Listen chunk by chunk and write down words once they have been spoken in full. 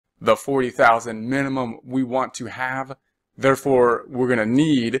the 40,000 minimum we want to have. Therefore, we're going to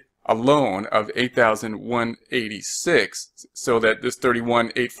need a loan of 8,186 so that this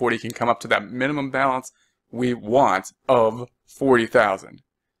 31,840 can come up to that minimum balance we want of 40,000.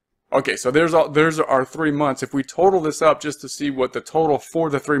 Okay, so there's our 3 months. If we total this up just to see what the total for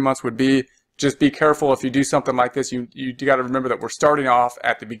the 3 months would be, just be careful if you do something like this. You got to remember that we're starting off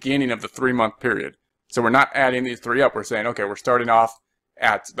at the beginning of the 3-month period. So we're not adding these three up. We're saying, okay, we're starting off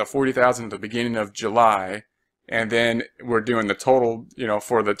at the 40,000 at the beginning of July, and then we're doing the total,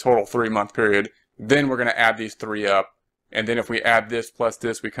 for the total 3-month period. Then we're going to add these three up, and then if we add this plus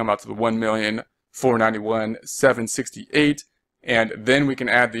this, we come out to the 1,491,768. And then we can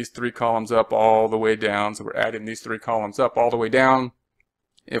add these 3 columns up all the way down. So we're adding these 3 columns up all the way down.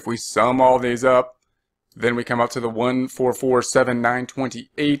 If we sum all these up, then we come up to the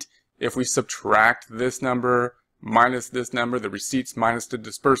 1,447,928. If we subtract this number minus this number, the receipts minus the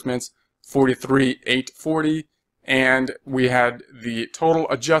disbursements, 43,840. And we had the total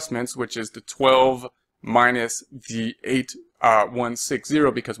adjustments, which is the 12 minus the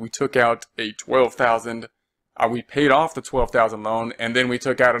 8,160, because we took out a 12,000. We paid off the 12,000 loan, and then we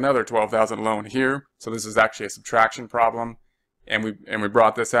took out another 12,000 loan here. So this is actually a subtraction problem, and we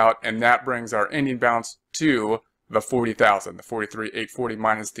brought this out, and that brings our ending balance to the 40,000, the 43,840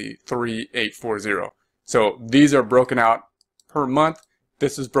 minus the 3,840. So these are broken out per month.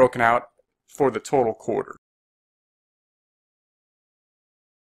 This is broken out for the total quarter.